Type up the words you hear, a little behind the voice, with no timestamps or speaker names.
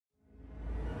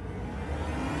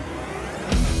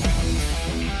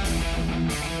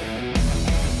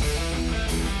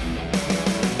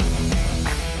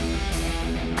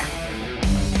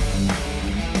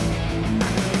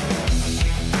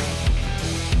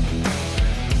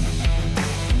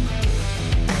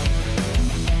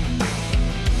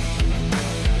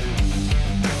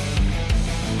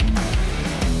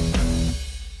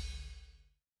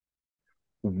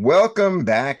Welcome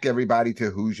back, everybody,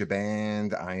 to Who's Your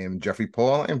Band. I am Jeffrey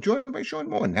Paul. I'm joined by Sean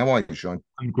Morton. How are you, Sean?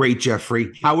 I'm great,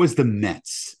 Jeffrey. How was the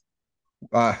Mets?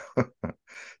 Uh,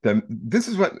 this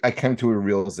is what I came to a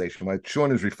realization. What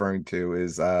Sean is referring to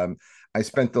is I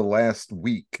spent the last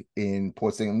week in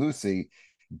Port St. Lucie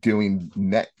doing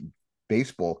Met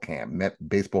baseball camp, Met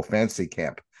baseball fantasy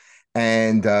camp.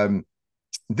 And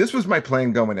this was my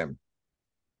plan going in,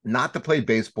 not to play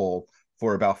baseball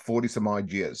for about 40 some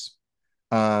odd years.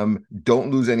 Don't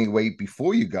lose any weight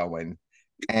before you go in,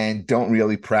 and don't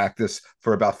really practice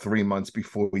for about 3 months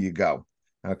before you go.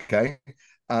 Okay.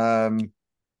 Um,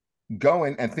 Go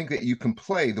in and think that you can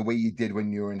play the way you did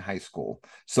when you were in high school.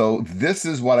 So this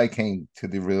is what I came to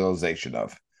the realization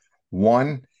of.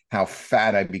 One, how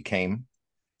fat I became.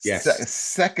 Yes.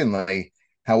 Secondly,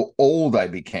 how old I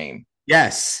became.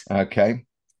 Yes. Okay.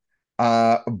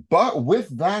 But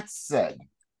with that said,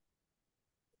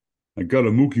 I got a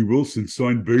Mookie Wilson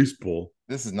signed baseball.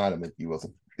 this is not a Mickey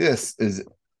Wilson. This is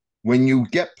when you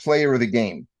get player of the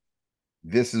game.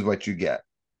 This is what you get.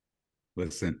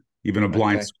 Listen, even a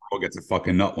blind Okay. squirrel gets a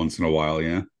fucking nut once in a while,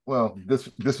 yeah? Well, this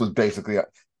was basically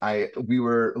I we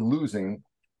were losing,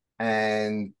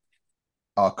 and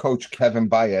coach Kevin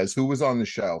Baez, who was on the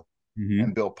show, and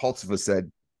Mm-hmm. Bill Pulsifer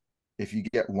said, if you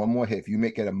get one more hit, if you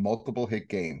make it a multiple hit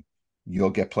game, you'll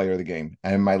get player of the game.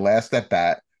 And my last at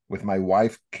bat, with my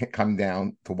wife come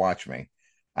down to watch me,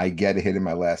 I get a hit in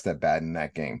my last at bat in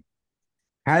that game.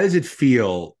 How does it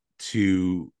feel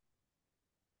to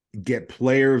get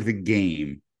player of the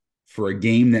game for a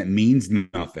game that means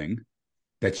nothing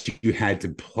that you had to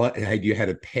play, you had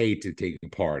to pay to take a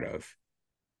part of?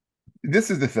 This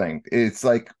is the thing. It's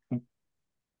like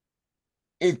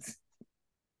it's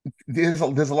there's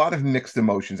a lot of mixed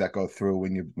emotions that go through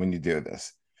when you do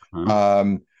this. Huh?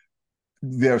 Um,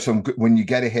 there's some good when you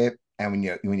get a hit, and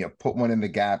when you put one in the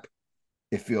gap,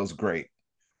 it feels great.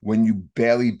 When you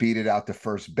barely beat it out to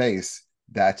first base,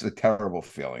 that's a terrible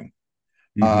feeling.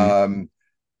 Mm-hmm. Um,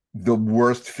 the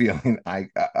worst feeling I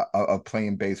of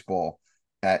playing baseball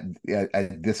at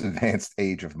this advanced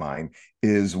age of mine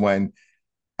is when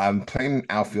I'm playing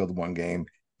outfield one game,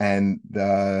 and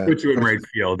the Put you in first right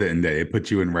field, didn't they? It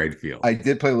put you in right field. I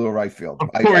did play a little right field.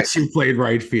 Of course, you played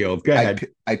right field. Go ahead.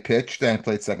 I pitched and I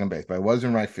played second base, but I was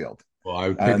in right field, Well, I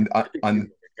would pick and you as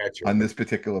a catcher, on but this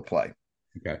particular play.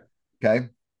 okay. Okay.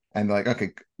 And like,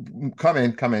 okay, come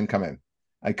in, come in, come in.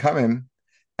 I come in,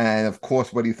 and of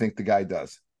course, what do you think the guy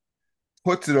does?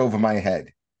 Puts it over my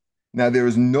head. Now, there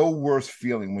is no worse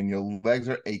feeling when your legs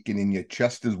are aching and your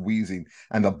chest is wheezing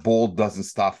and the ball doesn't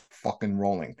stop fucking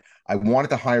rolling. I wanted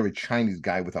to hire a Chinese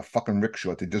guy with a fucking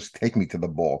rickshaw to just take me to the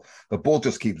ball. The ball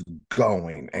just keeps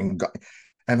going and going.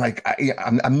 And like,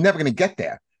 I'm never going to get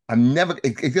there.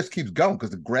 It just keeps going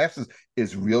because the grass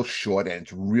is real short and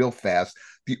it's real fast.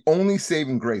 The only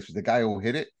saving grace was the guy who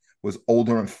hit it was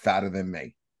older and fatter than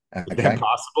me. Is that Okay.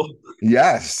 possible?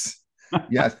 Yes.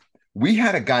 Yes. We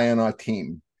had a guy on our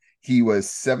team. He was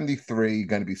 73,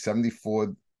 going to be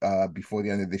 74 before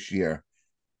the end of this year.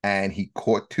 And he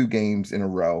caught 2 games in a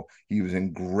row. He was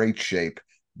in great shape.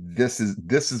 This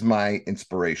is my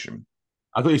inspiration.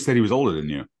 I thought you said he was older than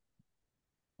you.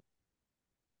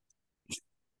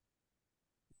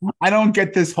 I don't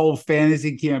get this whole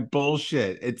fantasy camp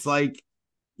bullshit. It's like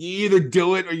you either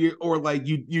do it or like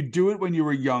you do it when you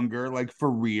were younger, like for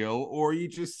real, or you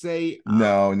just say,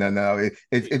 No, no, no.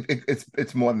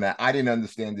 It's more than that. I didn't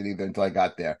understand it either until I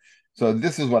got there. So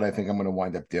this is what I think I'm going to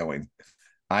wind up doing.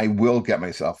 I will get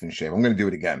myself in shape. I'm going to do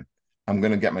it again. I'm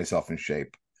going to get myself in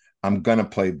shape. I'm going to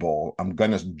play ball. I'm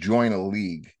going to join a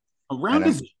league, and around I'm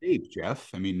his shape, Jeff.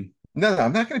 I mean, no, no,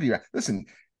 I'm not going to be right. Listen,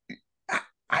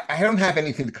 I don't have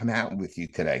anything to come out with you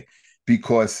today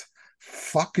because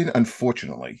fucking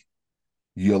unfortunately,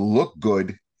 you look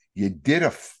good. You did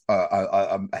a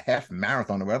half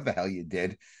marathon or whatever the hell you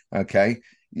did. Okay,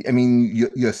 I mean you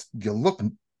look.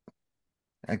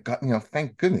 I got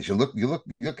thank goodness you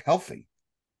look healthy.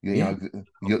 You, you yeah,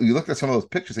 know you look at some of those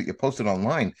pictures that you posted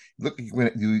online. Look,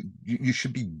 you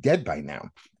should be dead by now.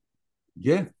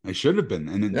 yeah, I should have been.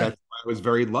 And then Yeah. that's why I was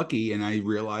very lucky. And I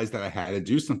realized that I had to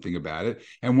do something about it.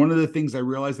 And one of the things I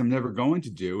realized I'm never going to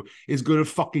do is go to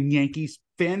fucking Yankees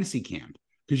fantasy camp.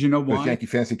 Because you know Because why? Yankee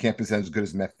Fantasy Camp is as good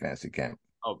as Met Fantasy Camp.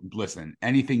 Oh, listen,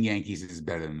 anything Yankees is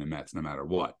better than the Mets, no matter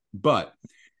what. But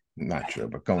Not sure,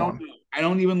 but go I don't on. I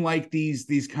don't even like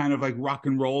these kind of like rock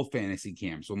and roll fantasy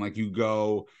camps when like you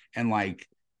go and like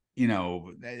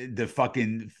the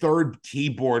fucking third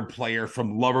keyboard player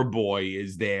from Loverboy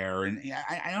is there, and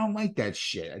I don't like that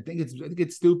shit. I think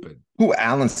it's stupid. Who?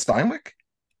 Alan Steinwick?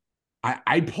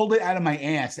 I pulled it out of my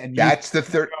ass, and you That's the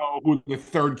third. know who the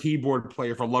third keyboard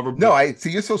player for No, Loverboy. I see.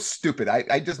 You're so stupid.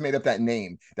 I just made up that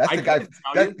name. That's I the guy. couldn't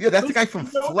tell That you. yeah, that's You the guy from know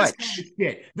this kind of Fletch.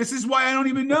 shit. This is why I don't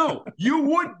even know. You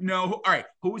would know. All right,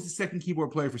 who was the second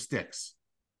keyboard player for Styx?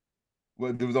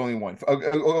 Well, there was only one.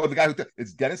 The guy who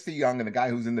it's Dennis DeYoung, and the guy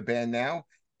who's in the band now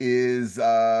is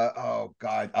oh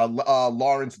god,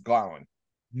 Lawrence Garland.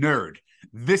 Nerd.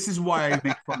 This is why I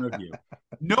make fun of you.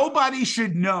 Nobody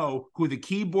should know who the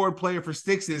keyboard player for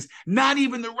Styx is. Not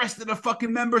even the rest of the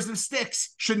fucking members of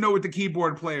Styx should know what the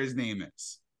keyboard player's name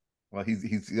is. Well,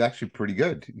 he's actually pretty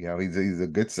good. You know, he's a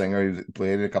good singer. He's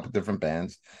played in a couple different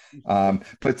bands.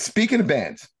 But speaking of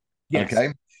bands, Yes,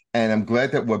 okay, and I'm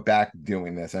glad that we're back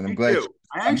doing this, and I'm me glad too.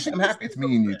 I actually I'm missed happy you it's a me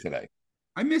little and you bit. today.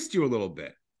 I missed you a little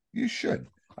bit. You should.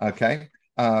 Okay.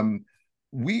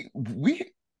 We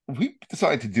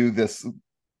decided to do this.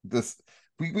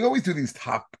 We always do these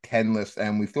top 10 lists,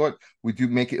 and we thought we'd do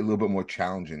make it a little bit more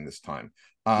challenging this time.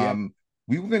 Yeah.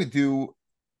 We were going to do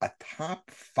a top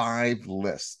five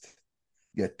list.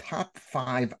 Yeah, top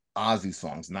five Ozzy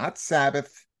songs, not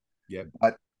Sabbath, Yep.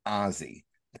 but Ozzy.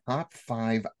 Top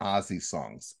five Ozzy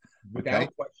songs. Okay.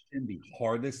 Without question, the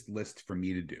hardest list for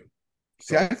me to do.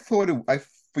 See, So I thought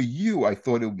for you, I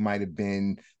thought it might have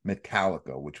been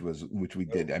Metallica, which we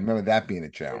did. I remember that being a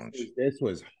challenge. this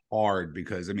was hard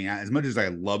because I mean, as much as I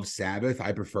love Sabbath,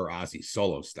 I prefer Ozzy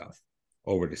solo stuff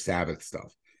over the Sabbath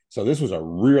stuff. So this was a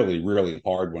really, really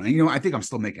hard one. And, I think I'm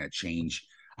still making a change.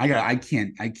 I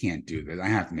can't do this. I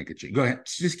have to make a change. Go ahead,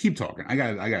 just keep talking. I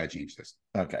gotta change this.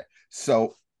 Okay,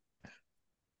 so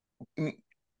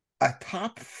a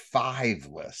top five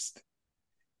list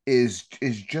is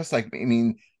just like I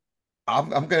mean, I'm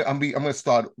gonna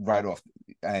start right off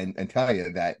and tell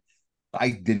you that I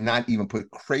did not even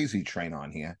put Crazy Train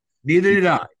on here Neither did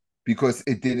I. because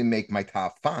it didn't make my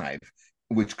top five,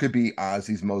 which could be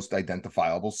Ozzy's most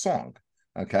identifiable song.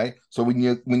 Okay, so when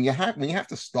you have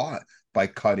to start by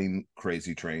cutting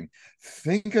Crazy Train,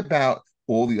 think about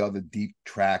all the other deep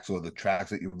tracks or the tracks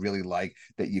that you really like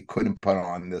that you couldn't put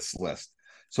on this list.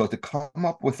 So to come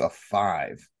up with a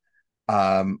five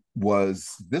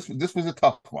was this was a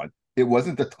tough one. It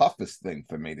wasn't the toughest thing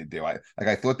for me to do. I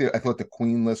thought the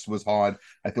Queen list was hard.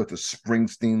 I thought the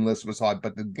Springsteen list was hard,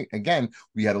 but again,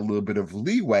 we had a little bit of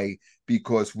leeway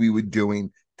because we were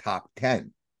doing top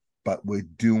 10, but we're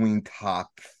doing top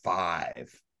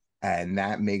five, and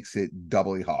that makes it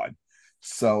doubly hard.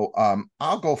 So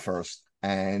I'll go first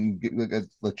and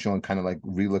let Sean kind of like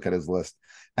relook at his list,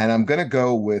 and I'm gonna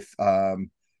go with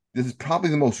this is probably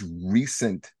the most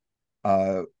recent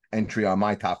entry on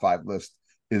my top five list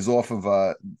is off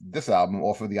of this album,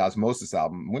 off of the Osmosis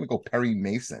album. I'm gonna go Perry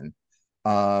Mason.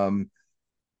 Um,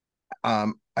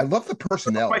 I love the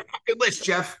personnel. My fucking list,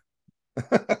 Jeff.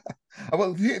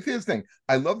 Well, here's the thing.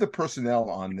 I love the personnel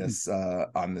on this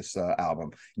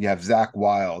album. You have Zach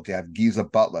Wilde, you have Giza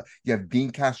Butler, you have Dean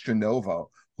Castronovo,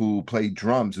 who played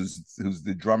drums, who's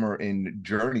the drummer in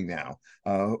Journey now,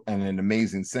 and an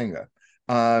amazing singer.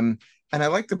 And I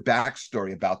like the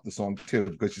backstory about the song too,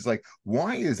 because she's like,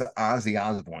 why is Ozzy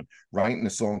Osbourne writing a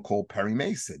song called Perry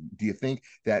Mason? Do you think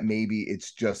that maybe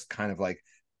it's just kind of like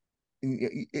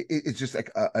it's just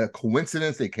like a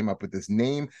coincidence they came up with this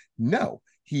name? No,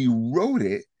 he wrote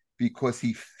it because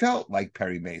he felt like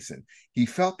Perry Mason. He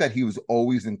felt that he was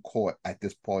always in court at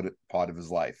this part of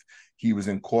his life. He was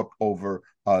in court over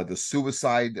the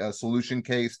suicide solution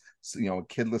case. So, a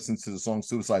kid listens to the song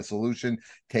Suicide Solution,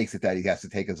 takes it that he has to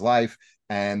take his life,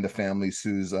 and the family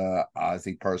sues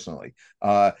Ozzy personally.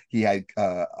 He had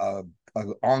an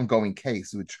ongoing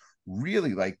case, which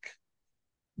really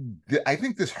I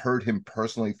think this hurt him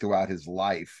personally throughout his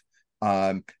life.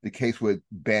 The case with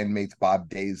bandmates Bob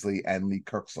Daisley and Lee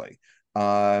Kirksley.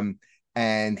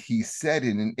 And he said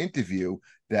in an interview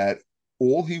that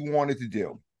all he wanted to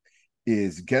do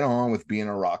is get on with being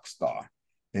a rock star.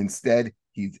 Instead,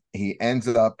 he ends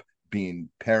up being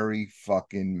Perry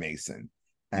fucking Mason.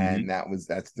 And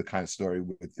that's the kind of story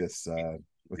with this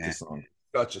song.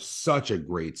 Such a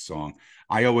great song.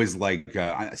 I always like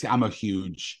I'm a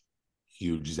huge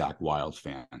Zach Wilde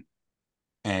fan.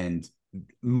 And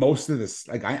most of this,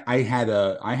 like I had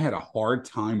a hard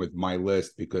time with my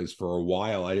list because for a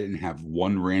while I didn't have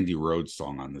one Randy Rhoads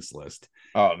song on this list.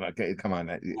 Oh, okay, come on,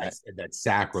 that's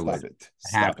sacrilege.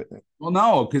 Stop it. Well,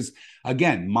 no, because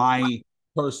again, my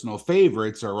personal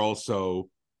favorites are also,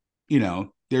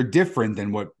 they're different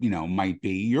than what might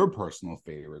be your personal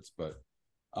favorites. But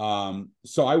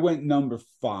so I went number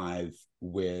 5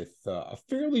 with a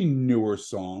fairly newer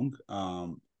song.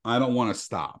 I Don't Want to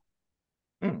Stop.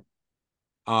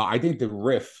 I think the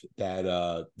riff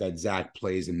that Zach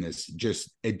plays in this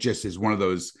just is one of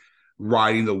those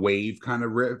riding the wave kind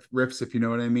of riffs, if you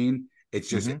know what I mean. It's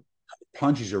just Hmm. it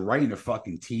punches you right in the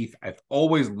fucking teeth. I've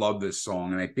always loved this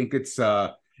song, and I think it's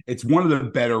one of the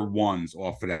better ones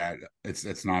off of that.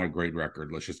 It's not a great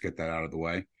record. Let's just get that out of the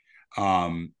way.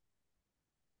 Um,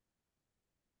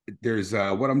 there's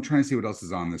what I'm trying to see what else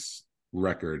is on this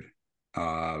record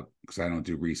because I don't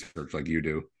do research like you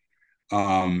do.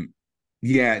 Um,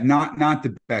 yeah, not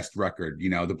the best record.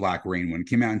 The Black Rain one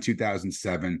came out in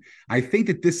 2007. I think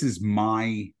that this is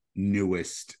my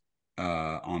newest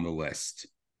on the list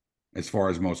as far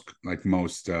as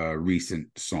most recent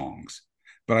songs.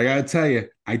 But I gotta tell you,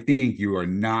 I think you are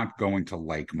not going to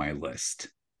like my list.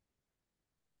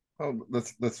 Well,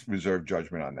 let's reserve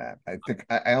judgment on that. I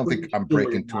don't think Pretty I'm sure you're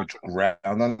breaking too not much gonna like.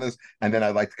 ground on this. And then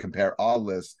I'd like to compare our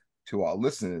list to our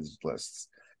listeners' lists.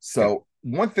 Yep. So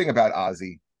one thing about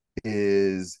Ozzy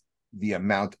is the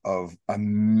amount of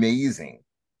amazing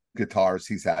guitars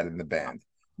he's had in the band.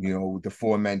 The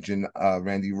aforementioned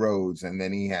Randy Rhoads, and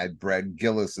then he had Brad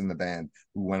Gillis in the band,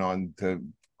 who went on to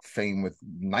fame with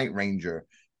Night Ranger,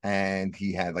 and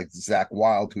he had like Zach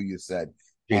Wild, who you said,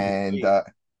 and JPP.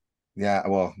 yeah,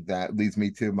 well, that leads me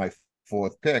to my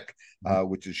fourth pick,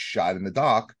 which is "Shot in the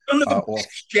Dark," Son of a off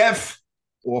bitch, Jeff.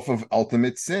 of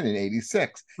Ultimate Sin in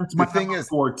 '86. That's The my thing number is,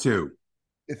 four too.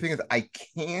 the thing is, I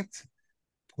can't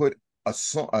put a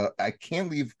song. I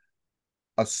can't leave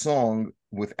a song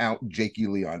without Jakey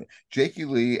Lee on it. Jakey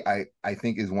Lee, I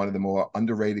think, is one of the more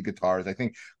underrated guitarists. I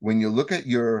think when you look at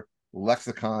your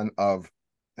lexicon of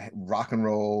rock and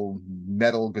roll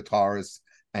metal guitarists,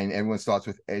 and everyone starts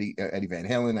with Eddie Van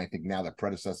Halen. I think now the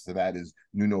predecessor to that is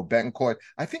Nuno Betancourt.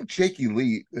 I think Jakey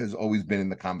Lee has always been in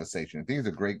the conversation. I think he's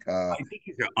a great. I think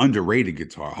he's an underrated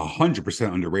guitar,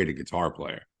 100% underrated guitar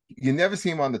player. You never see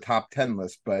him on the top 10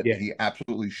 list, but Yeah. he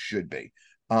absolutely should be.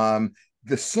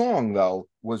 The song, though,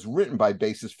 was written by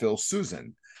bassist Phil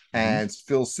Susan. Mhm. And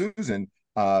Phil Susan,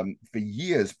 for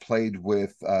years, played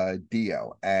with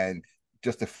Dio. And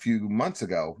just a few months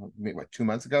ago, maybe what, 2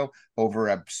 months ago, over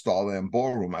at Starland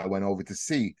Ballroom, I went over to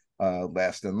see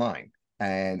Last in Line.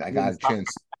 And I got a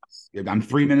chance. I'm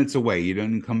 3 minutes away. You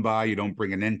don't come by. You don't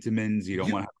bring an Entenmann's. You don't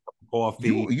You want to have a cup of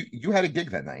coffee. you had a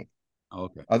gig that night. Oh,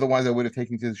 okay. Otherwise, I would have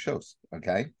taken you to the shows.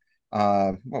 Okay.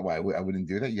 Well, I wouldn't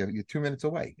do that. You're 2 minutes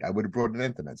away. I would have brought an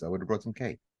Entenmann's. I would have brought some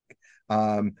cake.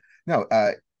 No,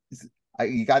 I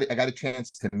got a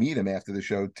chance to meet him after the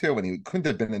show too, and he couldn't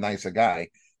have been a nicer guy.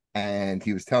 And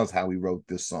he was telling us how he wrote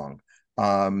this song.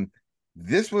 Um,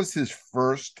 this was his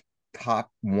first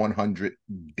top 100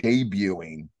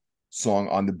 debuting song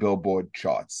on the Billboard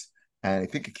charts, and I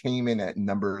think it came in at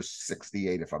number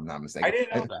 68, if I'm not I mistaken.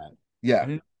 didn't know that. I Yeah,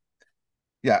 didn't.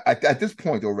 yeah, at this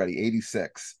point already,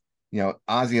 86,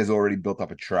 Ozzy has already built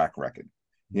up a track record.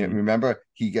 Mhm. Remember,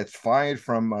 he gets fired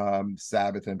from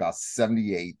Sabbath in about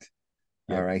 78.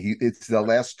 All Yep. right. It's the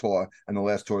last tour, and the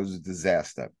last tour is a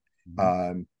disaster.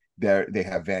 Mhm. Um, they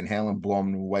have Van Halen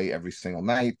blowing away every single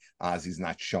night. Ozzy's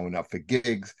not showing up for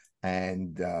gigs,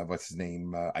 and what's his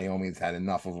name? Iommi's had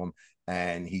enough of him,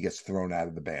 and he gets thrown out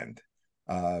of the band.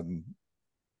 Um,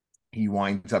 he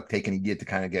winds up taking a year to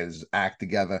kind of get his act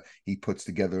together. He puts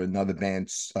together another band.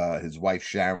 His wife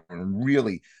Sharon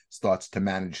really starts to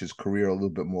manage his career a little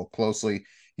bit more closely.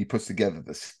 He puts together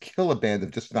this killer band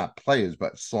of just not players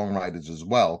but songwriters as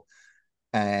well.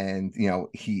 And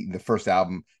the first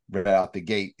album right out the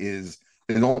gate is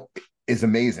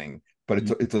amazing. But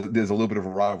there's a little bit of a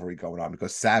rivalry going on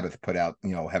because Sabbath put out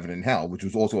Heaven and Hell, which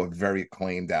was also a very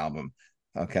acclaimed album.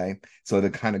 Okay, so they're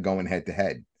kind of going head to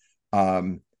head.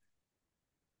 Um,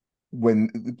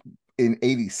 when in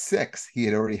 '86 he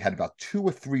had already had about two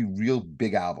or three real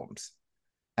big albums,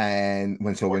 and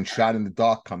when Shot in the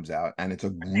Dark comes out, and it's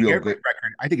a real good.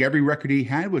 I think every record he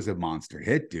had was a monster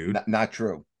hit, dude. Not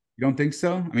true. You don't think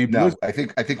so? I mean, Blues. No, I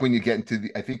think when you get into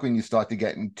the I think when you start to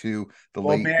get into the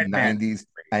Well, late Madman. '90s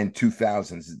and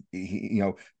 2000s,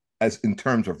 as in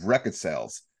terms of record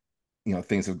sales,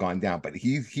 things have gone down. But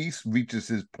he reaches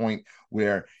his point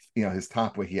where his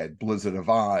top, where he had Blizzard of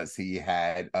Oz, he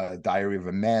had Diary of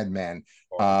a Madman.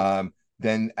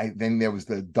 Then there was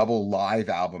the double live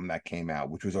album that came out,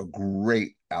 which was a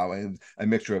great album, a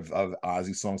mixture of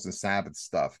Ozzy songs and Sabbath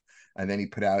stuff. And then he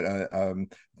put out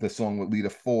the song with Lita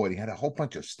Ford. He had a whole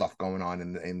bunch of stuff going on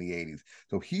in the '80s.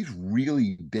 So he's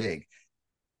really big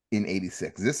in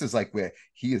 '86. This is like where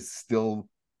he's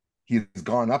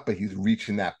gone up, but he's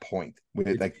reaching that point where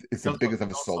It's like it's the also, biggest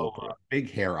of a solo also career. big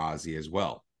hair Ozzy as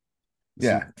well. The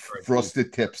super Yeah,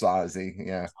 frosted tips, Ozzy.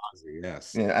 Yeah, Ozzy,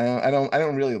 yes. yeah. I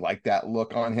don't really like that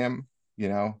look on him. You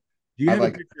know, Do you I have a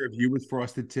like. picture of you with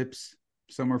frosted tips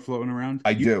somewhere floating around?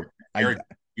 I do. I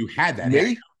You had that hair.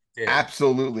 Me? did.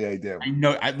 Absolutely, I do. I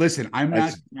know. Listen. I'm not.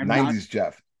 That's I'm not. 90s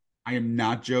Jeff. I am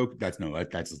not joking. That's no.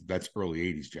 That's early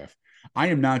 '80s, Jeff. I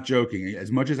am not joking.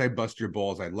 As much as I bust your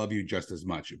balls, I love you just as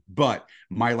much. But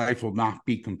my life will not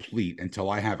be complete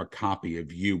until I have a copy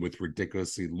of you with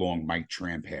ridiculously long Mike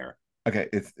Tramp hair. Okay,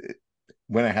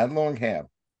 when I had long hair,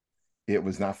 it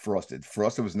was not frosted.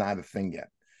 Frosted was not a thing yet.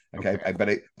 Okay,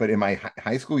 Okay. but in my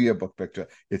high school yearbook picture,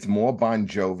 it's more Bon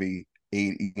Jovi,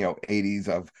 80s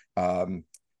of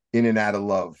In and Out of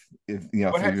Love. If you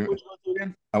know, What for high you, school did you go to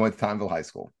again? I went to Tomville High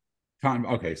School. Time.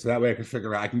 Okay, so that way I can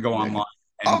figure out. I can go Okay. online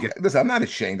and get. Listen, I'm not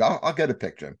ashamed. I'll get a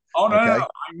picture. Oh no, no, no!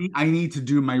 Okay. I need to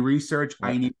do my research. Uh,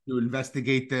 I need to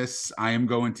investigate this. I am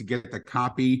going to get the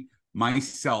copy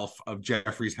myself of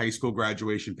Jeffrey's high school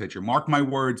graduation picture. Mark my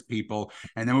words, people.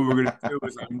 And then what we're going to do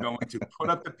is I'm going to put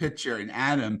up the picture, and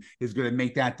Adam is going to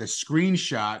make that the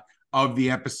screenshot of the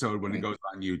episode when it goes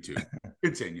on YouTube.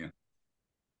 Continue.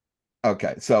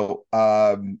 Okay, so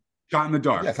Shot in the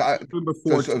dark. yes, I Number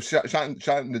so, four. so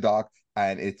shot in the dark,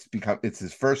 and it's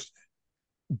his first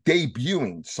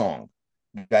debuting song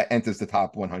that enters the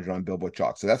top 100 on Billboard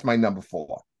charts. So that's my number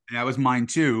four. That was mine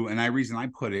too. And reason I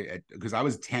put it because I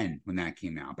was 10 when that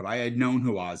came out, but I had known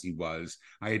who Ozzy was.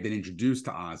 I had been introduced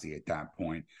to Ozzy at that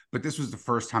point, but this was the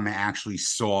first time I actually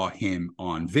saw him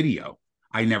on video.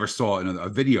 I never saw a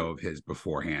video of his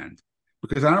beforehand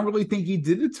because I don't really think he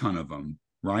did a ton of them,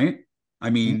 right? I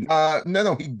mean,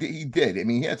 No, he did. I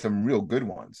mean, he had some real good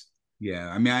ones. yeah.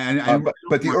 I mean, I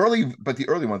But the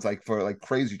early ones, like for like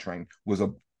Crazy Train, was a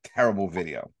terrible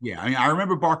video. yeah. I mean, I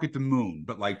remember Bark at the Moon,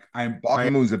 but like Bark the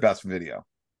Moon's the best video.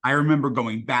 I remember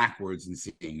going backwards and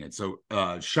seeing it. So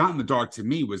Shot in the Dark to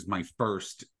me was my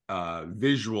first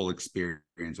visual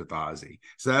experience with Ozzy.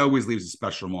 So that always leaves a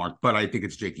special mark. But I think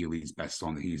it's Jakey Lee's best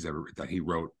song that he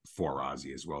wrote for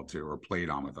Ozzy as well too, or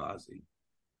played on with Ozzy.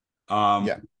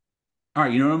 Yeah. All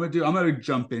right, you know what I'm gonna do? I'm gonna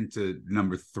jump into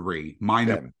number three, my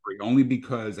Yeah. number three, only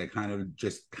because I kind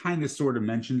of sort of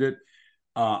mentioned it.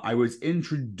 I was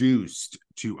introduced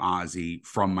to Ozzy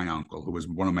from my uncle, who was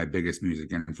one of my biggest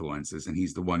music influences, and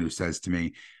he's the one who says to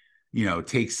me,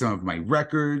 take some of my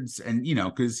records, and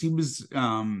because he was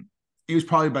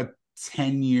probably about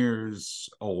 10 years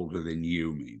older than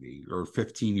you, maybe, or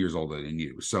 15 years older than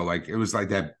you. So like it was like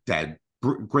that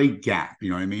great gap, you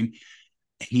know what I mean?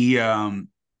 He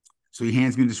so he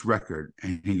hands me this record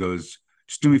and he goes,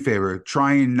 just do me a favor,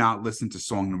 try and not listen to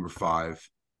song number 5.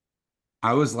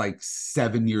 I was like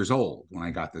 7 years old when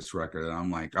I got this record. And I'm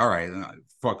like, all right,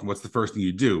 fucking what's the first thing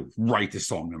you do? Write the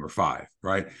song number 5,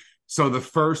 right? So the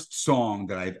first song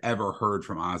that I've ever heard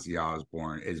from Ozzy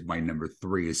Osbourne is my number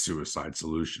 3 is Suicide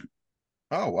Solution.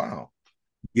 Oh wow.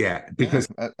 Yeah, Yeah, because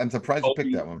I'm surprised you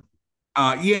picked that one.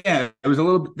 yeah, it was a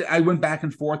little bit, I went back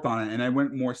and forth on it and I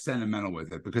went more sentimental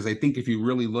with it because I think if you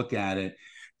really look at it,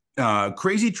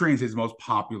 Crazy Train's his most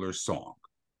popular song.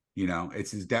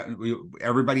 It's his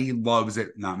everybody loves it,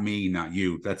 not me, not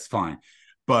you. That's fine.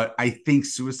 But I think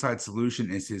Suicide Solution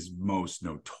is his most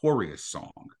notorious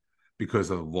song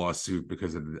because of the lawsuit,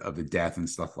 because of the death and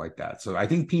stuff like that. So I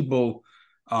think people,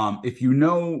 if you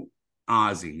know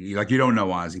Ozzy, like you don't know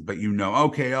Ozzy, but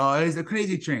okay, oh, it's a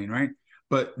Crazy Train, right?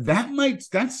 But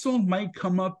that song might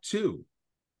come up too.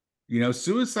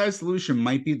 Suicide Solution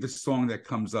might be the song that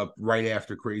comes up right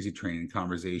after Crazy Train in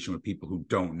conversation with people who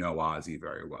don't know Ozzy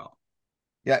very well.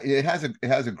 Yeah, it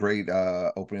has a great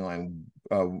opening line.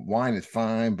 Wine is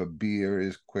fine, but beer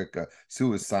is quicker.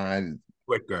 Suicide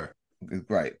Quicker. is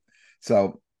right.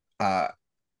 So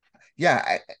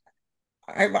yeah,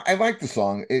 I like the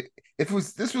song. If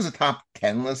this was a top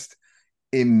 10 list,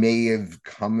 it may have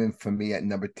come in for me at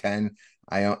number 10.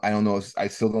 I don't know. I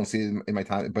still don't see it in my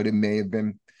time, but it may have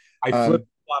been. I flip Um,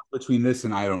 flop between this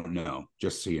and I don't know,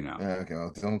 just so you know. okay,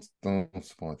 well, don't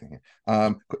spoil anything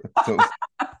here. So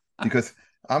because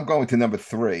I'm going to number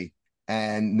 3,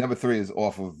 and number 3 is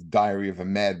off of Diary of a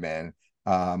Madman,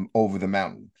 Over the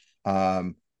Mountain,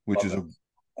 which Love is it.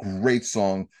 a great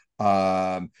song.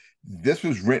 This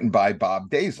was written by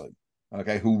Bob Daisley,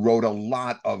 okay, who wrote a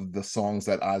lot of the songs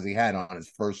that Ozzy had on his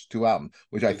first 2 albums,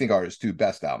 which I think are his 2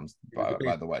 best albums,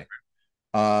 by the way.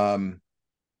 Um,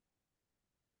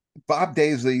 Bob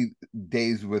Daisley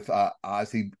days with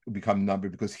Ozzy become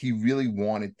numbered because he really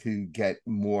wanted to get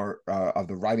more of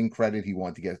the writing credit. He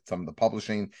wanted to get some of the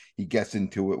publishing. He gets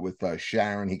into it with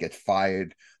Sharon. He gets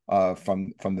fired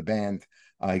from the band.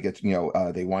 He gets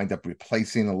they wind up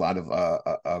replacing a lot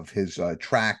of his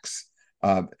tracks.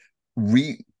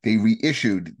 They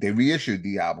reissued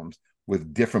the albums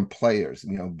with different players.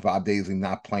 Bob Daisley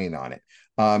not playing on it.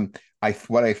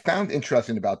 What I found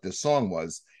interesting about this song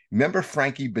was, remember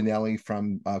Frankie Banelli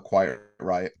from Quiet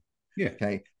Riot? Yeah,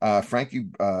 Okay. Frankie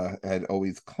had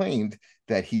always claimed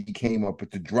that he came up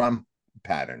with the drum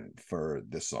pattern for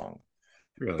this song.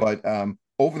 really. But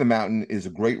Over the Mountain is a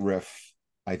great riff.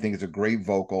 I think it's a great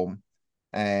vocal.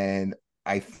 And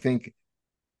I think,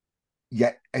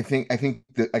 yeah, I think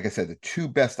that, like I said, the two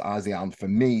best Ozzy albums for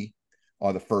me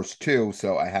are the first two.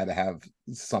 So I had to have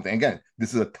something. Again,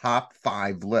 this is a top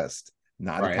five list,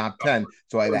 not a Right. top 10.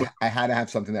 So I had to have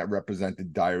something that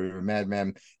represented Diary of a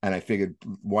Madman. And I figured,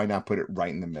 why not put it right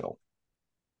in the middle?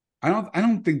 I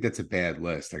don't think that's a bad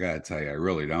list. I gotta tell you, I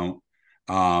really don't.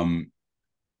 Um,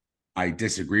 I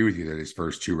disagree with you that his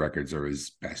first two records are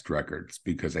his best records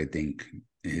because I think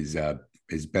his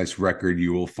best record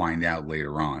you will find out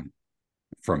later on,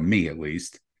 from me at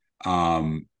least.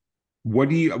 Um, why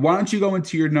don't you go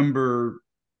into your number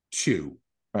two?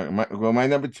 My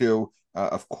number two,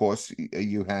 of course,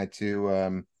 you had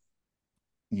to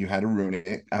ruin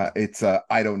it. It's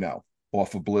I Don't Know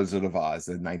off of Blizzard of Oz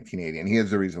in 1980, and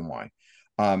here's the reason why.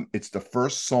 It's the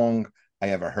first song I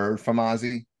ever heard from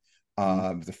Ozzy.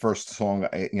 The first song,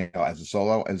 as a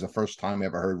solo, it was the first time I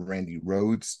ever heard Randy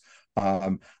Rhoads.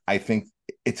 I think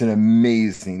it's an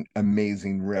amazing,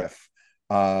 amazing riff.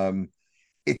 Um,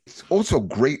 it's also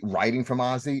great writing from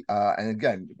Ozzy. And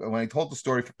again, when I told the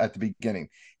story at the beginning,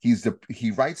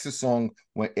 he writes the song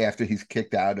after he's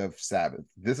kicked out of Sabbath.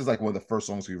 This is like one of the first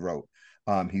songs he wrote.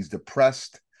 He's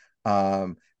depressed,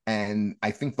 and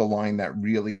I think the line that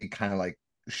really kind of like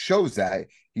shows that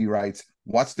he writes,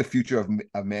 "What's the future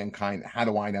of mankind? How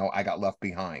do I know I got left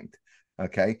behind?"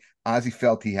 Okay, Ozzy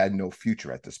felt he had no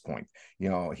future at this point.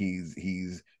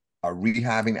 He's a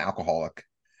rehabbing alcoholic.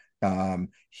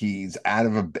 He's out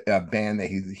of a band that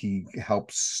he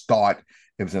helped start.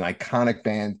 It was an iconic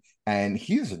band, and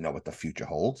he doesn't know what the future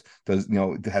holds. Has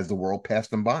the world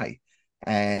passed him by?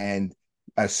 And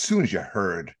as soon as you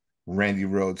heard Randy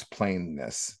Rhoads playing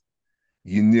this,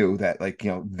 you knew that, like,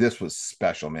 this was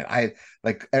special, man. I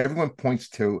like everyone points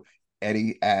to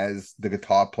Eddie as the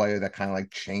guitar player that kind of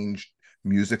like changed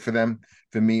music for them.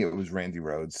 For me, it was Randy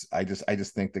Rhoads. I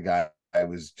just think the guy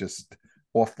was just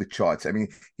off the charts. I mean,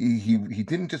 he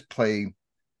didn't just play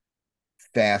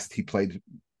fast; he played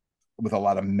with a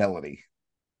lot of melody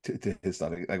to his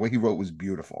stuff. Like what he wrote was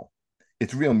beautiful.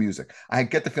 It's real music. I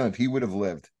get the feeling if he would have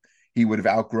lived, he would have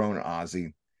outgrown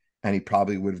Ozzy, and he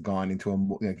probably would have gone into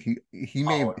he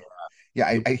may have, Oh,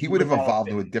 yeah, he he would would have not have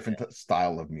evolved to a been. different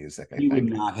style of music, I He would think.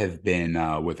 not have been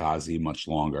with Ozzy much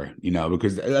longer,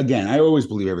 because again, I always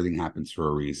believe everything happens for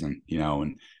a reason,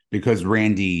 and because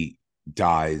Randy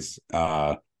dies,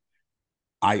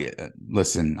 I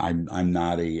listen. I'm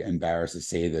not embarrassed to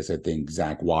say this. I think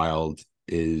Zach Wild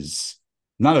is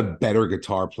not a better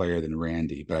guitar player than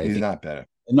Randy, but I He's think not better.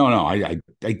 no, no.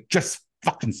 I just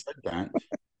fucking said that.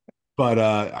 But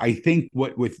I think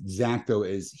what with Zach though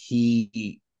is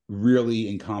he really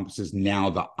encompasses now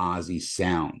the Ozzy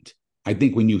sound. I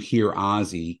think when you hear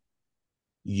Ozzy,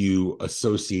 you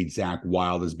associate Zach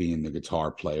Wild as being the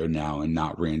guitar player now and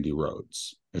not Randy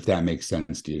Rhoads, if that makes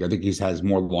sense to you. I think he has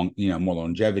more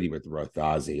longevity with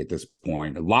Ozzy at this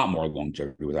point, a lot more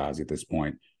longevity with Ozzy at this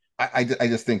point. I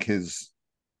just think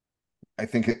I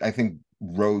think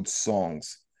Rhodes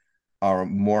songs are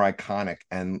more iconic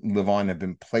and live on, have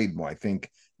been played more. I think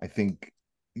I think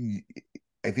you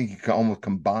can almost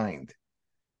combined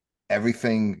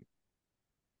everything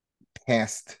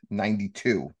past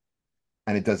 92,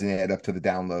 and it doesn't add up to the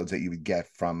downloads that you would get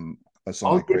from a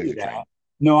song I'll like give you Crazy that. Train.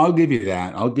 No, I'll give you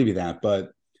that. I'll give you that.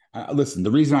 But listen,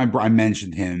 the reason I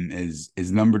mentioned him is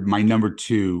my number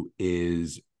two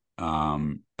is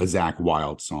a Zach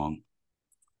Wild song.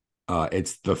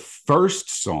 It's the first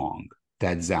song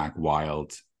that Zach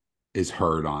Wild is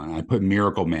heard on. I put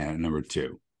Miracle Man at number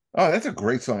two. Oh, that's a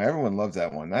great song. Everyone loves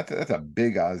that one. That's a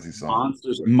big Ozzy song.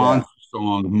 Yeah, Monster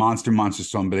song, monster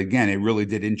song. But again, it really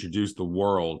did introduce the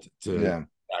world to yeah.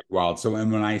 Zach Wild. So,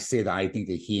 and when I say that I think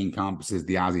that he encompasses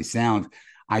the Ozzy sound,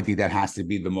 I think that has to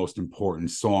be the most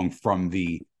important song from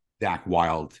the Zach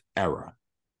Wild era.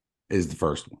 Is the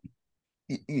first one.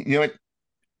 You know what?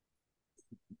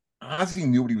 Ozzy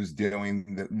knew what he was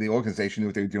doing. The organization knew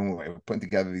what they were doing. Like, putting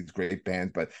together these great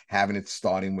bands, but having it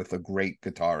starting with a great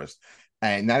guitarist,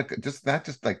 and not just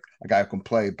like a guy who can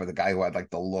play, but a guy who had like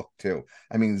the look too.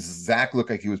 I mean, Zach looked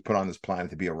like he was put on this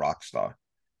planet to be a rock star.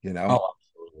 You know, Oh,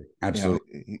 absolutely.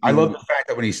 Absolutely. I love he the fact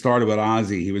that when he started with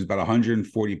Ozzy, he was about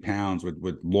 140 pounds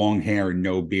with long hair and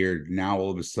no beard. Now all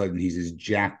of a sudden he's this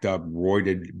jacked up,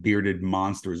 roided, bearded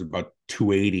monster is about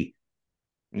 280.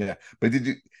 yeah. But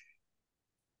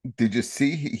did you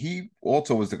see he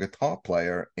also was a guitar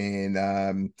player in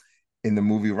the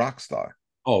movie Rockstar?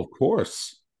 Oh, of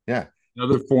course. Yeah.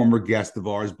 Another former guest of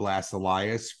ours, Blas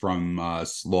Elias from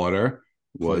Slaughter,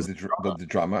 played was the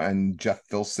drummer, and Jeff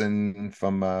Filson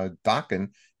from Dokken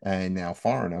and now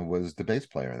Foreigner was the bass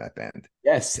player in that band.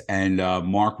 yes, and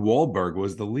Mark Wahlberg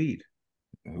was the lead.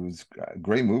 It was a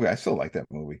great movie. I still like that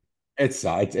movie. It's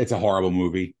a horrible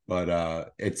movie,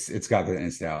 but it's got the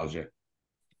nostalgia.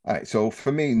 All right, so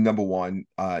for me, number one,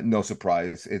 no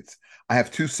surprise, it's I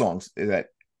have two songs that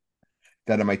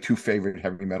are my two favorite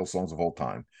heavy metal songs of all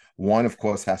time. One, of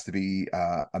course, has to be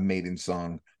a Maiden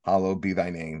song, "Hallowed Be Thy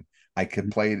Name." I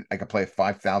could play it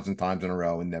 5,000 times in a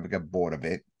row and never get bored of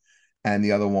it. And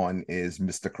the other one is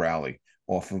 "Mr. Crowley"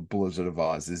 off of Blizzard of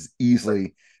Oz. Is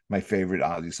easily my favorite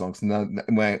Ozzy songs.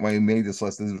 When I made this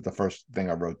list, this was the first thing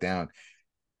I wrote down.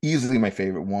 Easily my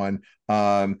favorite one.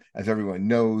 As everyone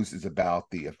knows, is about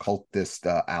the occultist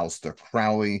Aleister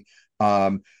Crowley.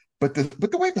 Um, but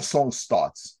the way the song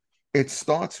starts, it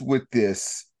starts with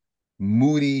this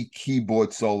moody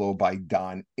keyboard solo by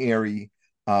Don Airey.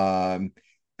 Um,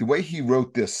 the way he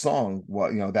wrote this song,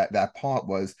 well, that part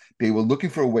was they were looking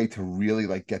for a way to really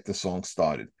like get the song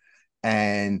started,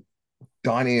 and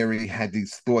Don Airey had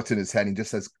these thoughts in his head. He just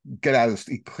says, "Get out of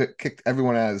the." He kicked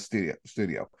everyone out of the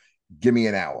studio. Give me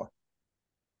an hour.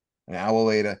 An hour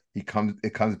later, It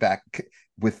comes back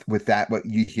with that what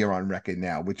you hear on record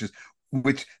now, which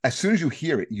as soon as you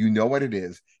hear it, you know what it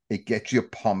is. It gets you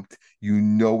pumped. You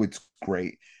know it's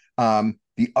great.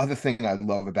 The other thing I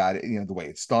love about it, the way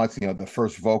it starts, the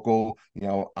first vocal,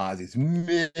 Ozzy's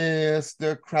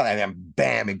Mr. Crowley, and then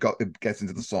bam, it gets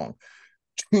into the song.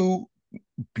 Two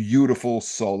beautiful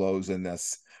solos in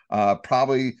this.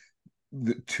 Probably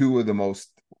two of the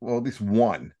most, well, at least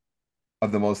one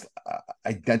of the most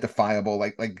identifiable,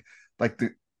 like the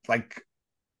like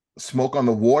Smoke on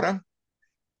the Water.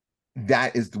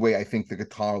 That is the way I think the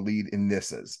guitar lead in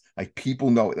this is. Like people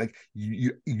know it. Like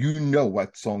you know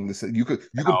what song this is. You could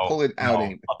No, pull it out.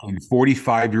 no, fucking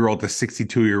 45-year-old to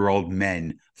 62-year-old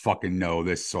men fucking know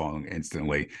this song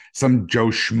instantly. Some Joe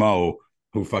Schmo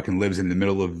who fucking lives in the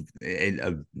middle of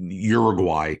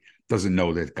Uruguay doesn't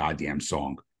know this goddamn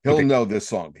song, but He'll know this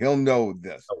song. He'll know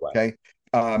this. know Okay.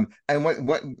 And and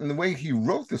the way he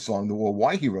wrote the song, or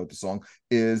why he wrote the song,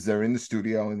 is they're in the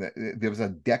studio and there was a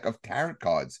deck of tarot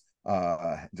cards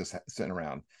just sitting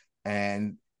around,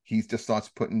 and he just starts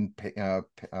putting pen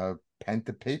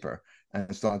to paper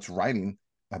and starts writing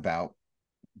about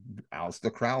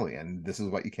Aleister Crowley, and this is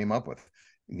what you came up with.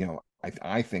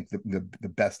 I think the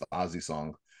best Ozzy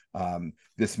song.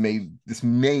 This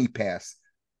may pass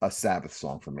a Sabbath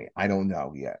song for me. I don't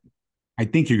know yet. I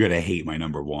think you're gonna hate my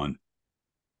number one.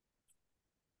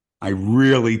 I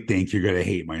really think you're gonna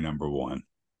hate my number one.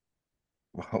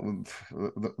 Well,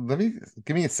 let me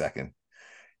give me a second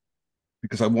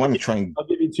because I want to try and I'll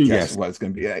give you two guess guesses. what it's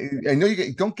going to be. I know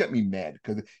don't get me mad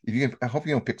because if you, I hope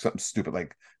you don't pick something stupid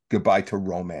like "Goodbye to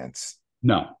Romance."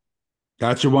 No,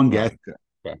 that's your one All guess. right, good.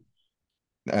 Okay.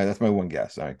 That's my one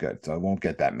guess. All right, good. So I won't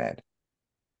get that mad.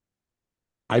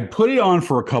 I put it on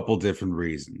for a couple different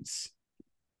reasons.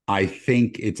 I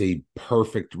think it's a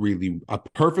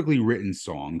perfectly written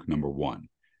song, number one.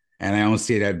 And I don't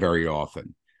say that very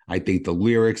often. I think the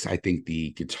lyrics, I think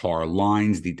the guitar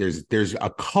lines, there's a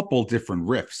couple different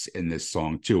riffs in this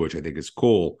song too, which I think is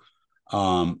cool.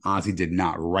 Ozzy did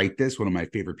not write this. One of my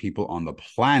favorite people on the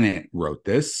planet wrote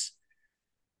this.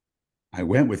 I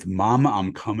went with Mama,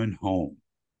 I'm Coming Home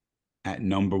at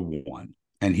number one.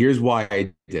 And here's why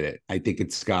I did it. I think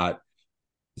it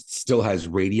still has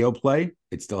radio play.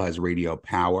 It still has radio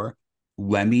power.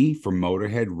 Lemmy from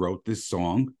Motorhead wrote this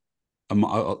song,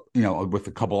 with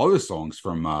a couple other songs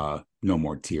from No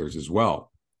More Tears as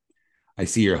well. I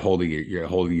see you're holding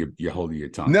your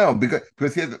tongue. No,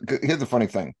 because here's the funny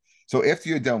thing. So after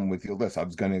you're done with your list, I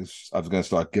was gonna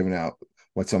start giving out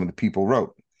what some of the people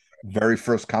wrote. Very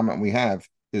first comment we have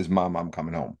is "Mom, I'm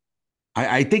coming home."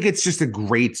 I think it's just a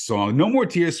great song. No More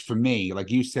Tears for me,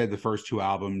 like you said, the first two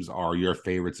albums are your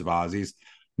favorites of Ozzy's.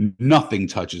 Nothing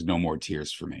touches No More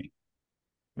Tears for me.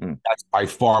 Mm. That's by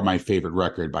far my favorite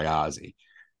record by Ozzy.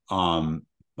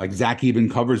 Like Zach even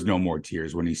covers No More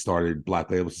Tears when he started Black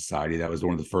Label Society. That was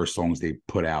one of the first songs they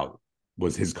put out,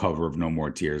 was his cover of No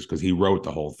More Tears, because he wrote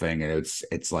the whole thing, and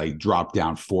it's like dropped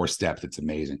down 4 steps. It's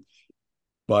amazing.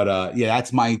 But yeah,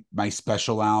 that's my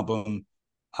special album.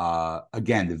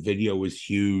 Again, the video was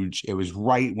huge. It was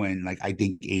right when, like, I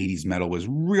think 80s metal was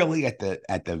really at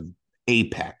the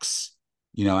apex,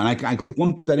 and I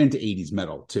lumped that into 80s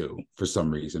metal too for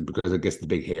some reason, because I guess the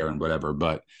big hair and whatever.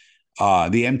 But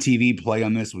the MTV play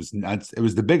on this was nuts. It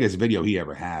was the biggest video he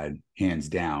ever had, hands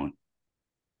down.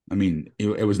 I mean,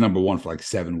 it was number one for like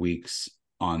 7 weeks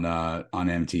on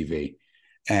MTV.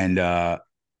 And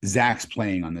Zach's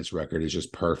playing on this record is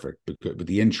just perfect. But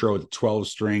the intro, the 12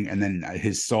 string, and then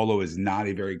his solo is not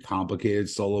a very complicated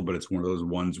solo, but it's one of those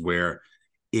ones where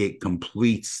it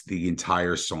completes the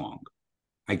entire song.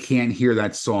 I can't hear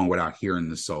that song without hearing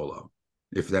the solo,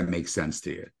 if that makes sense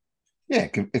to you. Yeah,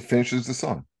 it finishes the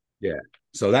song. Yeah.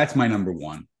 So that's my number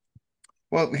one.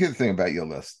 Well, here's the thing about your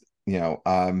list.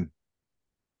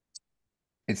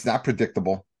 It's not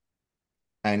predictable,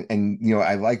 and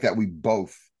I like that we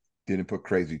both didn't put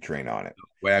Crazy Train on it.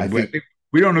 I think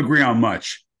We don't agree on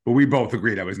much, but we both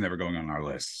agreed I was never going on our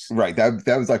lists. right. That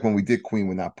was like when we did Queen,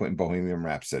 we're not putting Bohemian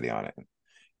Rhapsody on it.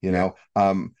 Yeah.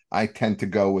 I tend to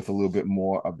go with a little bit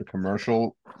more of the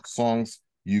commercial songs.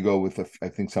 You go with I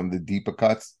think some of the deeper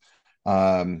cuts.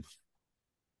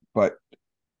 But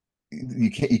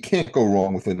you can't go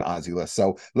wrong with an Ozzy list.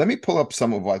 So let me pull up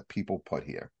some of what people put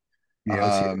here. Yeah,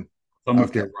 let's hear Um, some if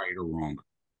okay, they're right or wrong.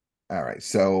 all right.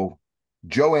 So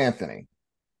Joe Anthony,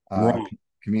 Wrong.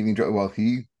 comedian Joe. Well,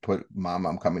 he put "Mom,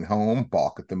 I'm Coming Home,"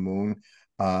 "Bark at the Moon."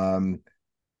 Um,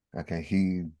 okay,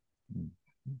 he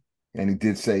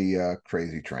did say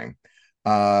 "Crazy Train."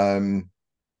 Um,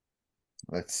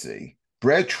 let's see,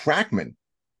 Brad Trackman.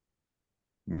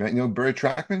 Brad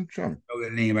Trackman? Sure. Know the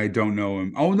name. I don't know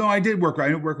him. Oh no, I did work. I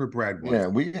didn't work with Brad once.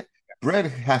 Yeah, Brad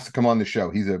has to come on the show.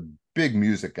 He's a big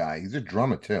music guy. He's a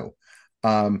drummer too.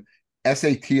 Um,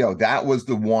 SATO, that was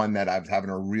the one that I was having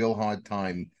a real hard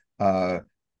time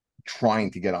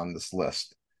trying to get on this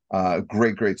list.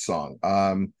 Great song.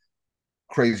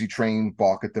 Crazy Train,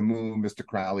 Bark at the Moon, Mr.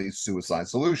 Crowley's Suicide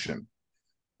Solution.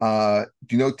 Do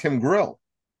you know Tim Grill?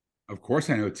 Of course,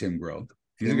 I know Tim Grill.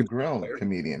 He's a Tim good Grill, player.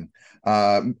 comedian,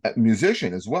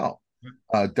 musician as well.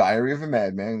 Diary of a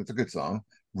Madman, that's a good song.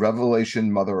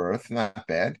 Revelation, Mother Earth, not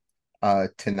bad.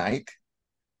 Tonight,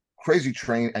 Crazy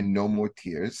Train, and No More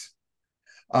Tears.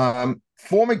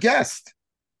 Former guest,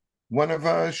 one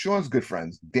of Sean's good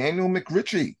friends, Daniel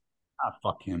McRitchie. Ah,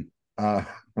 fuck him. Uh,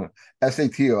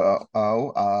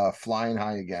 SATO, Flying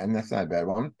High Again, that's not a bad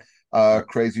one.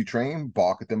 Crazy Train,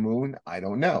 Bark at the Moon, I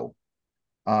don't know.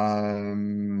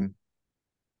 Um,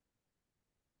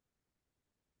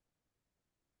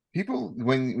 People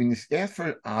when you ask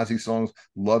for Ozzy songs,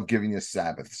 love giving you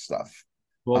Sabbath stuff.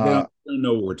 Well, Uh, they don't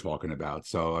know what we're talking about.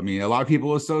 So, I mean, a lot of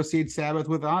people associate Sabbath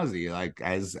with Ozzy, like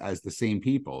as the same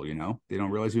people. They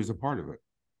don't realize he was a part of it.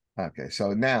 okay,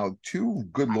 so now two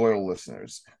good loyal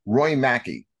listeners. Roy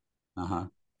Mackey Uh huh.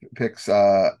 picks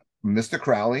Mr.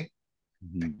 Crowley,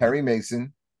 Mm-hmm. Perry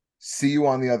Mason, See You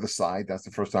on the Other Side. That's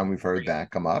the first time we've heard that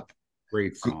come up.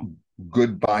 Great Good, song.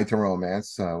 Goodbye to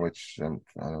Romance, which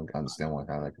I don't understand what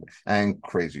how that could be. And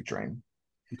Crazy Train.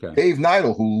 Okay. Dave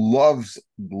Neidl, who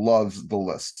loves the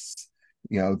lists.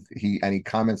 He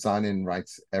comments on it and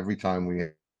writes every time we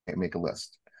make a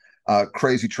list.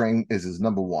 Crazy Train is his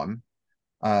number one.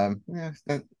 Yeah,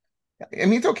 I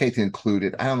mean, it's okay to include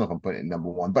it. I don't know if I'm putting it in number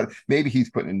one, but maybe he's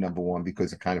putting it in number one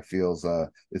because it kind of feels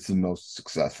it's the most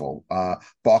successful.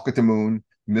 Bark at the Moon,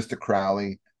 Mr.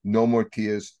 Crowley, No More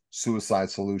Tears, Suicide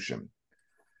Solution.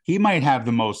 He might have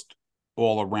the most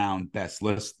all around best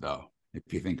list, though,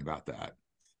 if you think about that.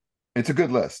 It's a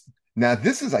good list. Now,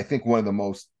 this is, I think, one of the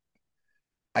most.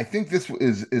 I think this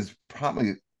is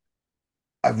probably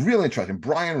a real interesting.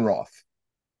 Brian Roth,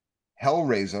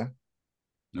 Hellraiser.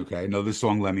 Okay. Know the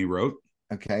song Lemmy wrote.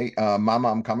 Okay, Mama,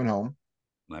 I'm Coming Home.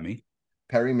 Lemmy.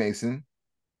 Perry Mason,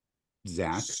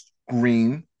 Zach.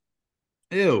 Scream,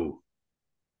 Ew.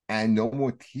 and No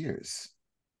More Tears.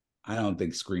 I don't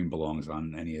think Scream belongs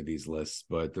on any of these lists,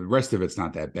 but the rest of it's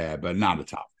not that bad, but not a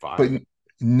top But five.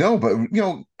 no, but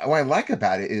what I like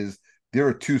about it is there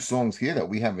are two songs here that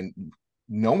we haven't.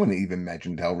 No one even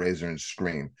mentioned Hellraiser and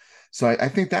Scream, so I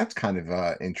think that's kind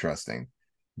of interesting.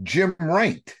 Jim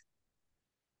Wright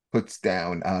puts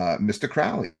down Mr.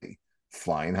 Crowley,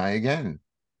 Flying High Again,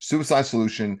 Suicide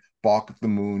Solution, Bark at the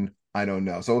Moon. I don't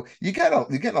know. So you get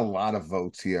a lot of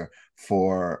votes here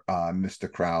for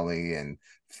Mr. Crowley, and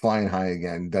Flying High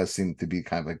Again does seem to be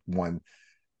kind of like one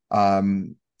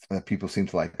that people seem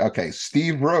to like. Okay,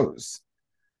 Steve Rose.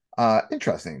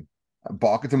 Interesting.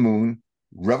 Bark at the Moon,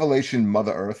 Revelation,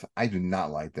 Mother Earth. I do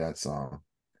not like that song.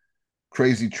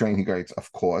 Crazy Train, he writes,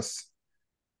 of course.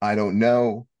 I don't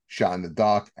know. Shot in the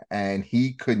Dark, and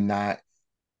he could not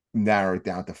narrow it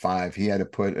down to five. He had to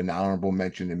put an honorable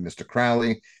mention in Mr.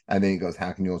 Crowley, and then he goes,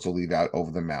 "How can you also leave out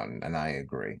Over the Mountain?" And I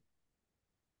agree.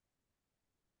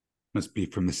 Must be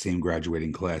from the same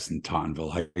graduating class in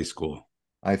Tottenville High School.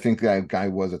 I think that guy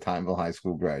was a Timeville High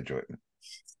School graduate.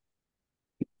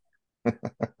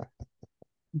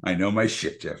 I know my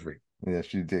shit, Jeffrey.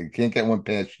 Yes, you did. Can't get one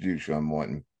past you, Sean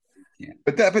Morton. Yeah.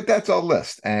 But that's our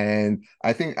list, and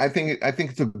I think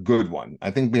it's a good one.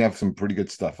 I think we have some pretty good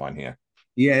stuff on here.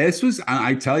 Yeah, this was,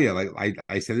 I tell you, like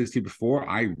I said this to you before,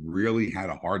 I really had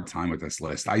a hard time with this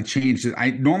list. I changed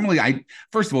it.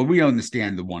 First of all, we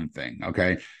understand the one thing,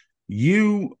 okay?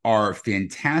 You are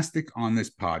fantastic on this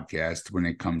podcast when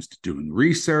it comes to doing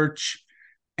research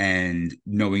and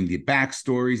knowing the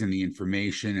backstories and the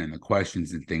information and the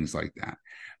questions and things like that.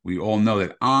 We all know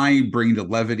that I bring the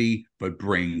levity, but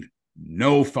bring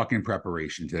no fucking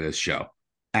preparation to this show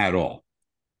at all.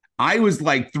 I was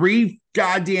like 3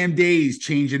 goddamn days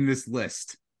changing this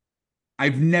list.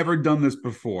 I've never done this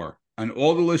before. On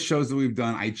all the list shows that we've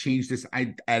done, I changed this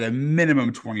at a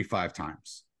minimum 25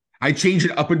 times. I changed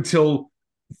it up until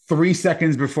 3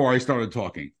 seconds before I started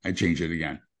talking. I changed it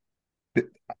again.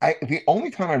 The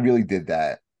only time I really did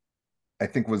that, I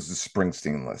think, was the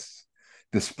Springsteen list.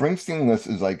 The Springsteen list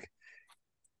is like,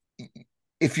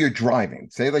 if you're driving,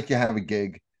 say like you have a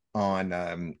gig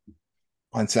on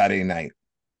Saturday night,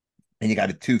 and you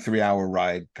got a 2-3 hour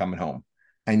ride coming home,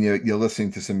 and you're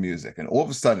listening to some music, and all of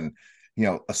a sudden,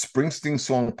 a Springsteen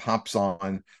song pops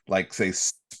on, like say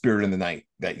 "Spirit in the Night,"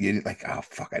 that you like, oh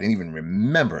fuck, I didn't even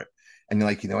remember it, and you're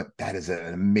like, you know what, that is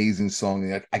an amazing song.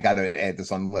 And like, I got to add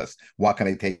this on the list. What can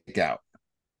I take out?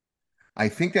 I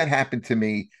think that happened to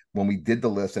me when we did the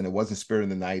list, and it wasn't "Spirit in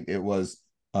the Night." It was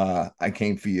 "I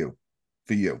Came for You,"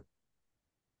 for you.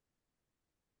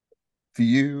 For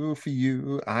you, for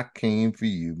you, I came for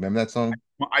you. Remember that song?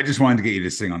 Well, I just wanted to get you to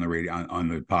sing on the radio on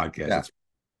the podcast.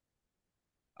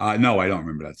 Yeah, No, I don't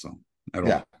remember that song at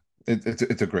yeah. all.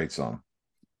 It's a great song.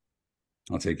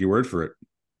 I'll take your word for it.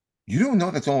 You don't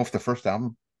know that's all off the first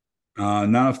album?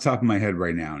 Not off the top of my head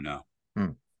right now. No,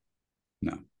 Hmm.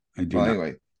 no, I do Well, not.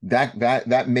 anyway,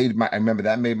 that made my I remember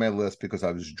that made my list because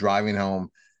I was driving home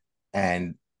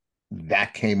and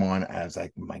that came on. I was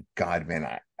like, my God,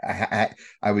 man,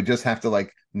 I would just have to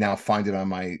like now find it on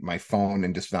my phone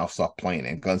and just now start playing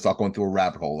it and start going through a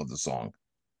rabbit hole of the song.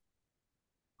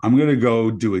 I'm gonna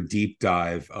go do a deep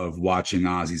dive of watching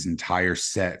Ozzy's entire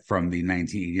set from the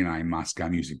 1989 Moscow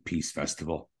Music Peace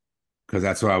Festival because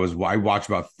that's what I was. I watched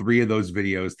about 3 of those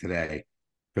videos today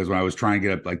because when I was trying to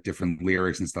get up like different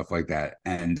lyrics and stuff like that,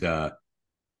 and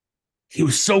he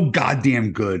was so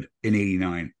goddamn good in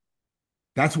 '89.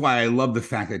 That's why I love the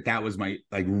fact that that was my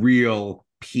like real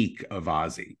peak of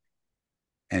Ozzy,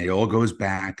 and it all goes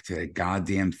back to the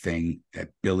goddamn thing that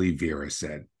Billy Vera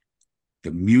said.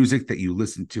 The music that you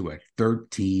listen to at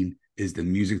 13 is the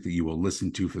music that you will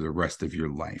listen to for the rest of your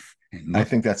life. And I look,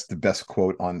 think that's the best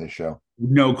quote on the show.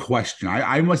 no question.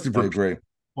 I must have I repeated agree. the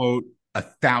quote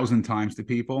 1,000 times to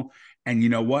people. And you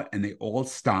know what? And they all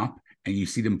stop and you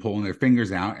see them pulling their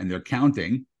fingers out and they're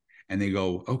counting and they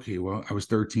go, okay, well, I was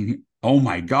 13. Oh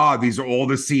my God, these are all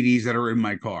the CDs that are in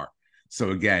my car.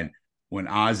 So again, when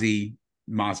Ozzy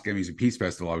Moscow Music Peace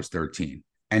Festival, I was 13.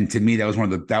 And to me, that was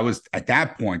that was at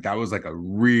that point, that was like a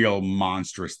real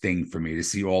monstrous thing for me to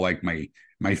see all like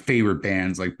my favorite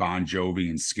bands like Bon Jovi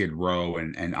and Skid Row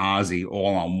and Ozzy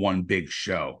all on one big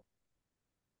show,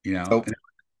 So and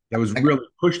that was I, really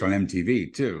pushed on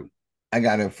MTV too. I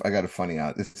got a funny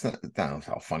it's not, I don't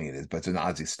know how funny it is, but it's an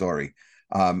Ozzy story.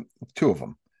 Um, Two of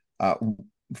them. Uh,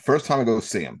 First time I go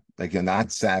see him, like you're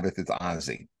not Sabbath, it's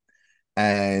Ozzy.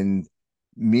 And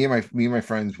me and my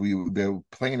friends, they were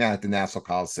playing out at the Nassau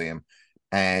Coliseum,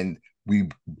 and we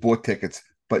bought tickets,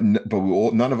 but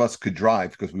none of us could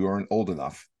drive because we weren't old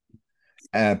enough.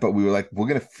 But we were like, we're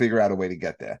gonna figure out a way to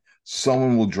get there.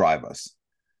 Someone will drive us.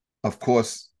 Of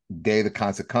course, day the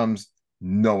concert comes,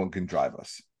 no one can drive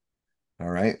us. All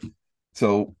right.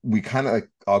 So we kind of like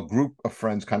our group of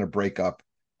friends kind of break up,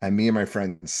 and me and my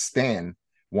friend Stan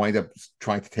wind up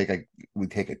trying to we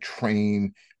take a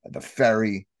train, the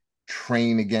ferry,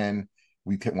 train again.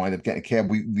 Wind up getting a cab.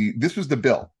 We this was the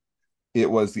bill. It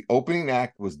was the opening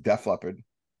act was Def Leppard,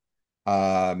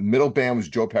 middle band was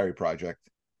Joe Perry Project,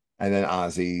 and then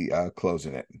Ozzy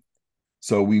closing it.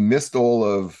 So we missed all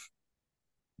of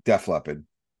Def Leppard.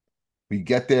 We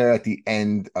get there at the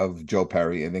end of Joe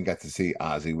Perry and then got to see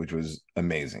Ozzy, which was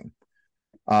amazing.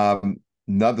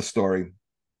 Another story,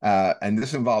 and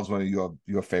this involves one of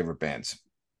your favorite bands,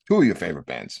 two of your favorite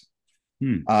bands.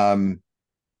 Hmm. Um,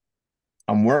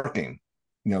 I'm working,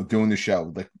 doing the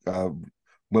show. Like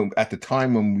when at the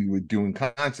time when we were doing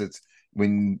concerts,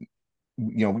 when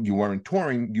you weren't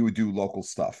touring, you would do local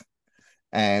stuff.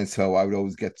 And so I would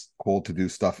always get called to do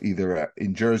stuff either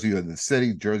in Jersey or the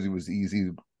city. Jersey was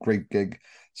easy, great gig.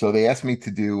 So they asked me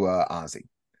to do Ozzy.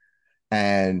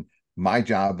 And my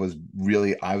job was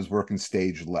really, I was working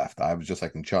stage left. I was just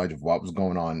like in charge of what was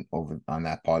going on over on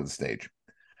that part of the stage.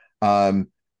 Um,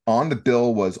 on the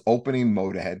bill was opening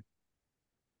Motorhead,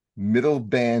 Middle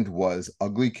band was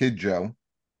Ugly Kid Joe,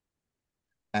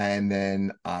 and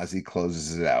then Ozzy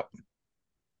closes it out.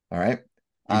 All right.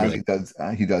 Remember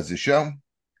that? He does the show,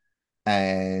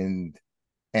 and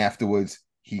afterwards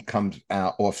he comes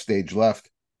out off stage left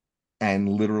and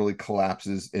literally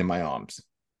collapses in my arms.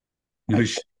 No,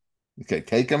 Okay,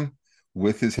 take him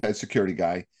with his head security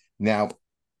guy. Now,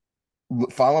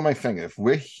 follow my finger. If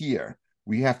we're here,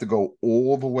 we have to go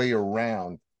all the way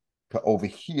around to over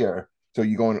here. So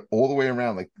you're going all the way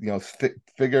around, like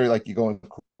figure like you're going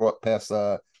past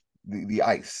the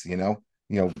ice,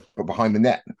 behind the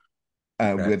net,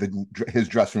 okay. where his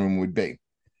dressing room would be,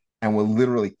 and we're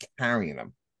literally carrying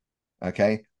him.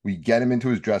 Okay, we get him into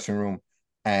his dressing room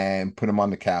and put him on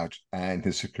the couch, and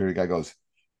his security guy goes,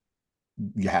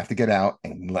 "You have to get out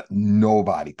and let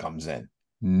nobody comes in.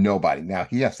 Nobody." Now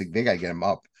they got to get him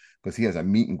up because he has a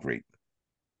meet and greet.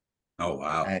 Oh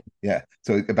wow. And yeah,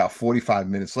 so about 45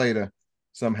 minutes later,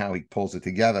 somehow he pulls it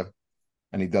together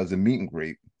and he does a meet and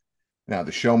greet. Now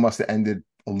the show must have ended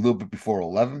a little bit before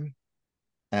 11,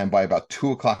 and by about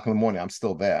 2 o'clock in the morning, I'm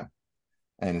still there.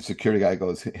 And the security guy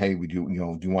goes, "Hey, would do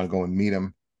you want to go and meet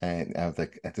him?" And I was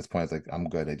like, at this point, I was like, "I'm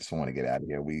good. I just want to get out of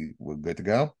here. We're good to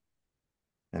go."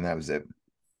 And that was it.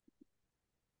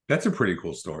 That's a pretty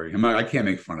cool story. I can't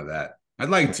make fun of that. I'd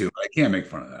like to, but I can't make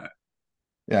fun of that.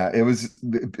 Yeah, it was.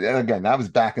 Again, that was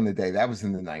back in the day. That was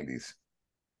in the 90s.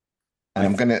 And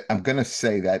I I'm gonna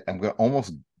say that I'm gonna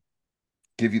almost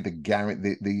give you the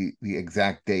guarantee. The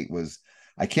exact date was,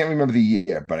 I can't remember the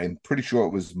year, but I'm pretty sure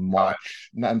it was March.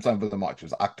 No, I'm sorry, it was March. It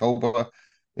was October.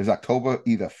 It was October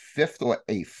either 5th or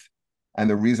 8th. And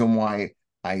the reason why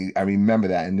I remember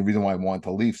that, and the reason why I wanted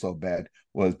to leave so bad,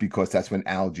 was because that's when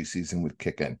allergy season would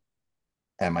kick in,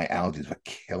 and my allergies were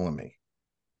killing me.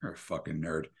 You're a fucking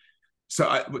nerd. So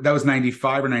that was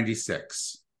 95 or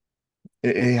 96.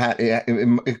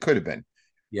 It could have been.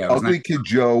 Yeah, it was Ugly 95. Kid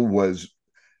Joe was.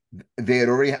 They had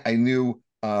already. I knew.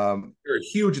 They were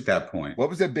huge at that point. What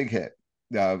was their big hit?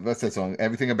 What's that song?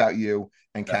 Everything About You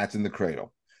and Yeah. Cats in the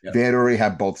Cradle. They Yep. had already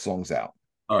had both songs out.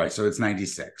 All right, so it's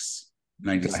 96. So it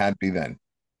 96. had to be then.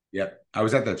 Yep. I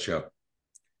was at that show.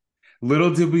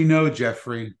 Little did we know,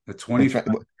 Jeffrey, that In 25 fact,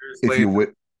 years if you later,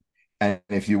 would, and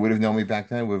if you would have known me back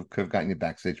then, we could have gotten you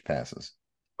backstage passes.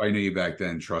 if I knew you back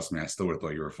then, trust me, I still would have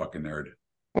thought you were a fucking nerd.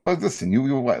 Well, listen, you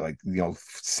were what, like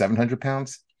 700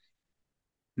 pounds?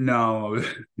 No.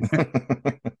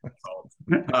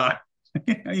 uh,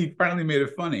 you finally made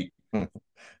it funny. No,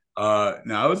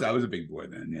 I was a big boy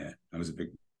then. Yeah, I was a big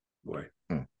boy.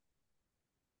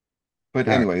 But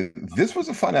All right. anyway, this was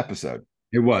a fun episode.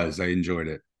 It was. I enjoyed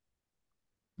it.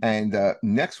 And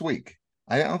next week,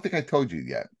 I don't think I told you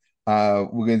yet. We're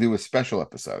going to do a special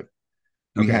episode.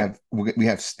 Okay. We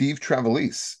have Steve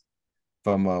Trevelise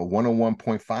from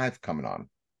 101.5 coming on.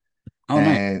 Oh,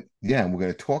 nice. And yeah, we're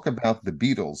going to talk about the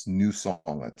Beatles' new song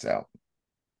that's out.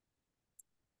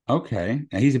 Okay.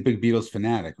 Now he's a big Beatles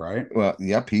fanatic, right? Well,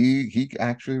 yep, he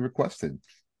actually requested.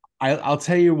 I'll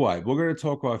tell you what. We're going to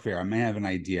talk off air. I may have an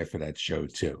idea for that show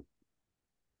too.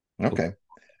 Okay.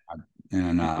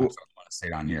 And I don't Well, want to say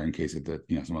it on here in case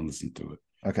someone listened to it.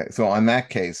 okay. So on that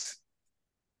case,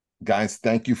 guys,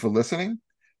 thank you for listening.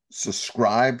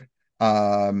 Subscribe.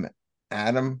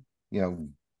 Adam,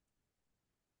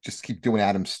 just keep doing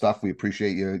Adam's stuff. We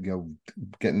appreciate you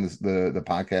getting the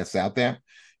podcasts out there.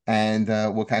 And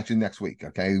we'll catch you next week.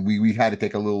 Okay. We had to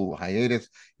take a little hiatus.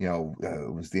 It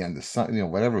was the end of sun,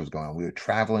 whatever was going on. We were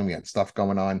traveling, we had stuff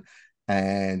going on.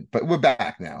 But we're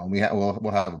back now. And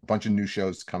we'll have a bunch of new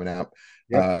shows coming out.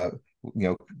 Yep.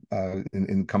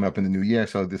 Coming up in the new year.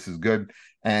 So this is good.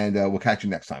 And we'll catch you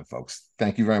next time, folks.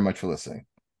 Thank you very much for listening.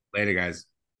 Later, guys.